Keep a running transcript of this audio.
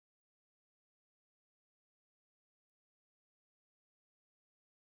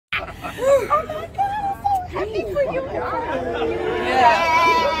Oh my God, I'm so happy for you.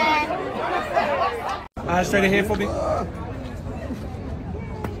 Yeah. Straight ahead for me.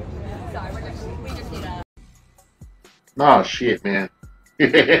 Nah, shit, man.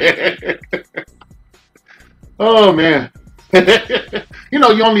 Oh man. You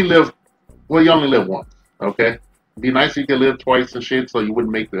know, you only live once. Okay, it'd be nice if you could live twice and shit, so you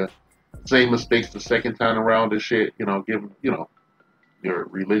wouldn't make the same mistakes the second time around and shit. You know, given your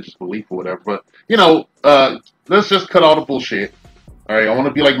religious belief or whatever. But let's just cut all the bullshit. All right, I want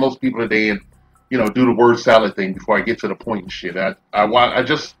to be like most people today and do the word salad thing before I get to the point and shit. I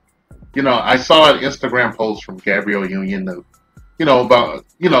just I saw an Instagram post from Gabrielle Union. About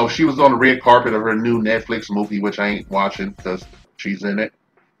she was on the red carpet of her new Netflix movie, which I ain't watching because she's in it.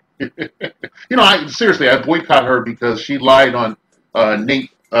 I boycott her because she lied on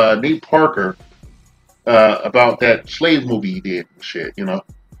Nate Parker about that slave movie he did and shit.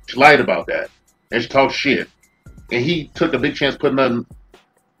 She lied about that and she talked shit, and he took a big chance putting her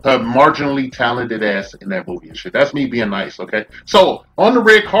marginally talented ass in that movie and shit. That's me being nice, okay? So on the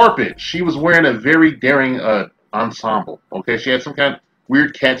red carpet, she was wearing a very daring ensemble. Okay, she had some kind of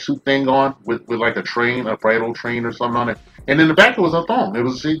weird catsuit thing on with like a bridal train or something on it, and in the back it was a thong. It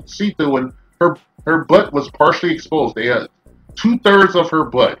was see through, and her butt was partially exposed. They had 2/3 of her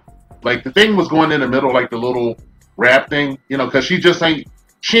butt, like the thing was going in the middle, like the little wrap thing, because she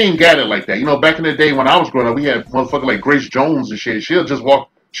ain't got it like that. Back in the day when I was growing up, we had motherfucker like Grace Jones and shit. She'll just walk.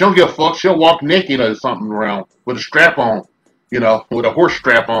 She don't give a fuck. She'll walk naked or something around with a strap on. With a horse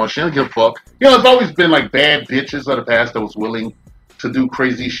strap on. She don't give a fuck. It's always been like bad bitches of the past that was willing to do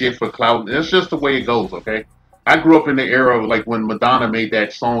crazy shit for clout. It's just the way it goes, okay? I grew up in the era of like when Madonna made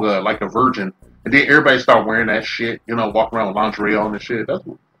that song Like a Virgin, and then everybody started wearing that shit, walking around with lingerie on and shit. A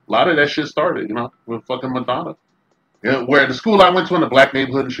lot of that shit started, with fucking Madonna. Where the school I went to in the black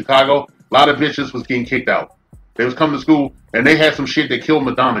neighborhood in Chicago, a lot of bitches was getting kicked out. They was coming to school, and they had some shit that killed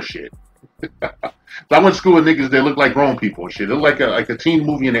Madonna shit. So I went to school with niggas that looked like grown people and shit. It looked like a teen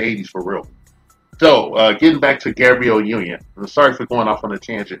movie in the 80s for real. So, getting back to Gabrielle Union. I'm sorry for going off on a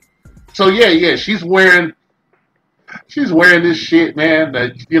tangent. So, yeah, she's wearing this shit, man,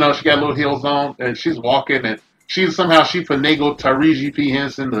 that, she got little heels on, and she's walking, and she finagled Taraji P.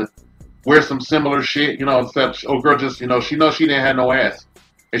 Henson to wear some similar shit, except, girl just, she knows she didn't have no ass.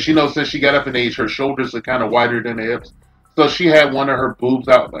 And she knows since she got up in age, her shoulders are kind of wider than the hips. So she had one of her boobs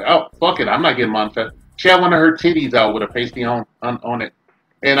out. Like, oh, fuck it, I'm not getting mine fed. She had one of her titties out with a pasty on it.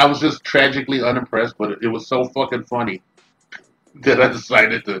 And I was just tragically unimpressed, but it was so fucking funny that I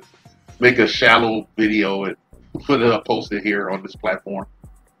decided to make a shallow video and post it here on this platform.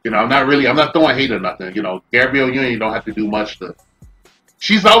 I'm not throwing hate or nothing. Gabrielle Union don't have to do much to.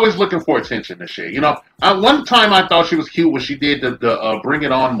 She's always looking for attention and shit. One time I thought she was cute when she did the Bring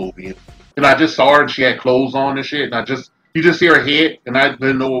It On movie. And I just saw her and she had clothes on and shit. And you just see her head, and I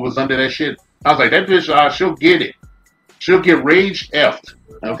didn't know what was under that shit. I was like, that bitch, she'll get it. She'll get rage effed,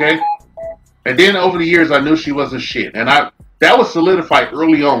 okay? And then over the years, I knew she wasn't shit. And that was solidified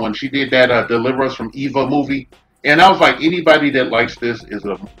early on when she did that Deliver Us from Eva movie. And I was like, anybody that likes this is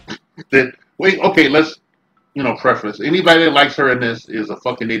let's preference. Anybody that likes her in this is a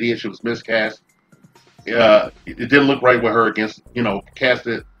fucking idiot. She was miscast. It didn't look right with her against,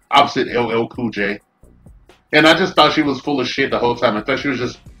 casted opposite LL Cool J. And I just thought she was full of shit the whole time. I thought she was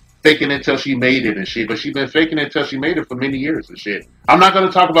just faking it till she made it and shit. But she's been faking it till she made it for many years and shit. I'm not going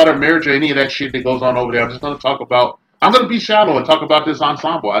to talk about her marriage or any of that shit that goes on over there. I'm just going to I'm going to be shallow and talk about this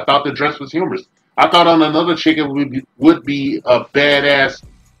ensemble. I thought the dress was humorous. I thought on another chick it would be a badass,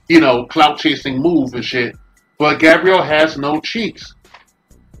 clout chasing move and shit. But Gabrielle has no cheeks.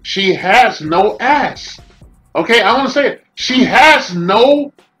 She has no ass. Okay, I want to say it. She has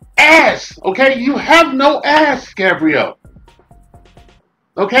no ass. Okay, you have no ass, Gabrielle.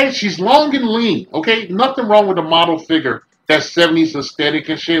 Okay, she's long and lean. Okay, nothing wrong with the model figure. That 70s aesthetic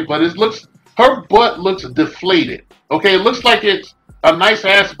and shit, but her butt looks deflated. Okay, it looks like it's a nice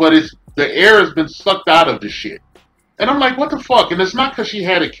ass, but the air has been sucked out of the shit. And I'm like, what the fuck? And it's not because she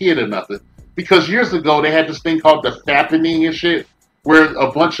had a kid or nothing. Because years ago, they had this thing called the fappening and shit, where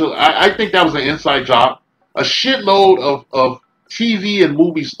a bunch of, I think that was an inside job, a shitload of TV and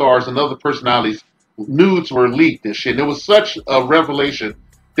movie stars and other personalities, nudes were leaked and shit. And it was such a revelation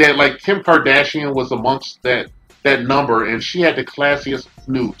that, like, Kim Kardashian was amongst that number, and she had the classiest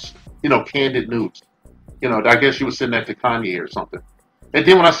nudes, candid nudes. I guess she was sitting next to Kanye or something. And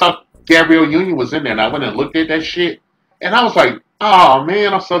then when I saw Gabrielle Union was in there, and I went and looked at that shit, and I was like, oh,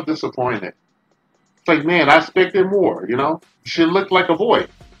 man, I'm so disappointed. It's like, man, I expected more, She looked like a boy.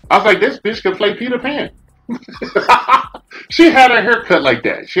 I was like, this bitch could play Peter Pan. She had a haircut like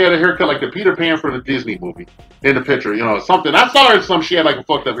that. She had a haircut like the Peter Pan from the Disney movie in the picture, you know, something. I saw her in some, she had like a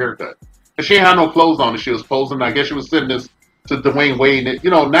fucked up haircut. And she had no clothes on and she was posing. I guess she was sitting this to Dwayne Wade. And, you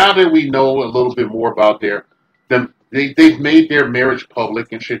know, now that we know a little bit more about them, they've made their marriage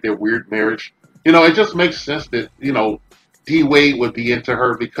public and shit, their weird marriage. You know, it just makes sense that, you know, D Wade would be into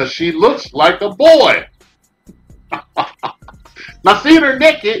her because she looks like a boy. Now, seeing her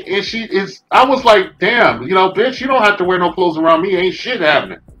naked, and I was like, damn, you know, bitch, you don't have to wear no clothes around me. Ain't shit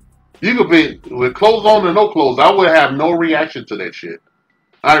happening. You could be with clothes on or no clothes. I would have no reaction to that shit.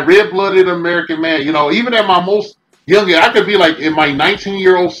 I red-blooded American man. You know, even at my most younger, I could be like in my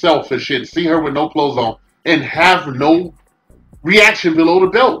 19-year-old self and shit, see her with no clothes on and have no reaction below the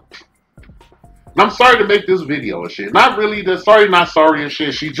belt. And I'm sorry to make this video and shit. Not really, not sorry and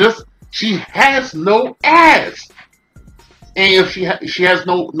shit. She has no ass. And if she has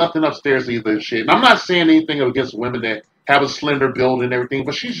nothing upstairs either and shit. And I'm not saying anything against women that have a slender build and everything,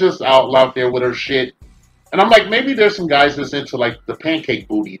 but she's just out there with her shit. And I'm like, maybe there's some guys that's into like the pancake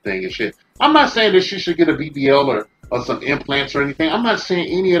booty thing and shit. I'm not saying that she should get a BBL or some implants or anything. I'm not saying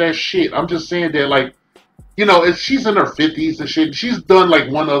any of that shit. I'm just saying that, like, you know, if she's in her 50s and shit, she's done like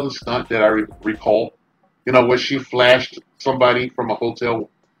one other stunt that I recall, you know, where she flashed somebody from a hotel,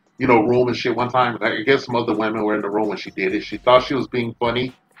 you know, room and shit one time. I guess some other women were in the room when she did it. She thought she was being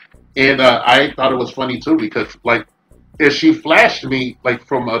funny. And I thought it was funny too because, like, if she flashed me, like,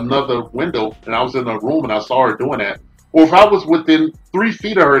 from another window and I was in a room and I saw her doing that, or if I was within 3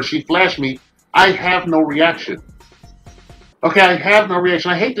 feet of her and she flashed me, I have no reaction. Okay, I have no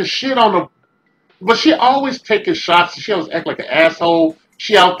reaction. I hate to shit on her, but she always taking shots. She always act like an asshole.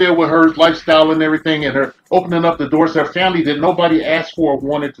 She out there with her lifestyle and everything, and her opening up the doors to her family that nobody asked for or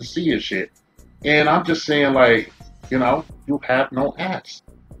wanted to see and shit. And I'm just saying, like, you know, you have no ass.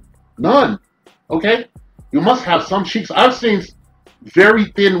 None. Okay? You must have some cheeks. I've seen very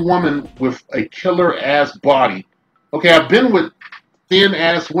thin women with a killer ass body. Okay, I've been with thin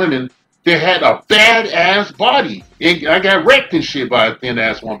ass women that had a bad ass body. And I got wrecked and shit by a thin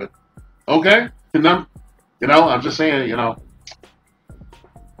ass woman. Okay? And I'm just saying, you know,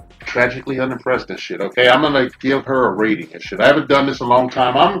 tragically unimpressed and shit, okay? I'm gonna give her a rating and shit. I haven't done this in a long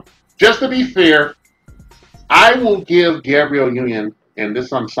time. Just to be fair, I will give Gabrielle Union and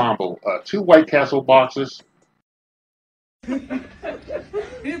this ensemble 2 White Castle boxes.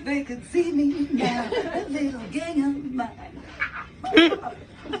 If they could see me now, a little gang of mine.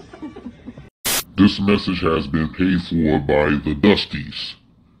 This message has been paid for by the Dusties.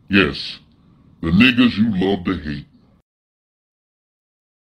 Yes, the niggas you love to hate.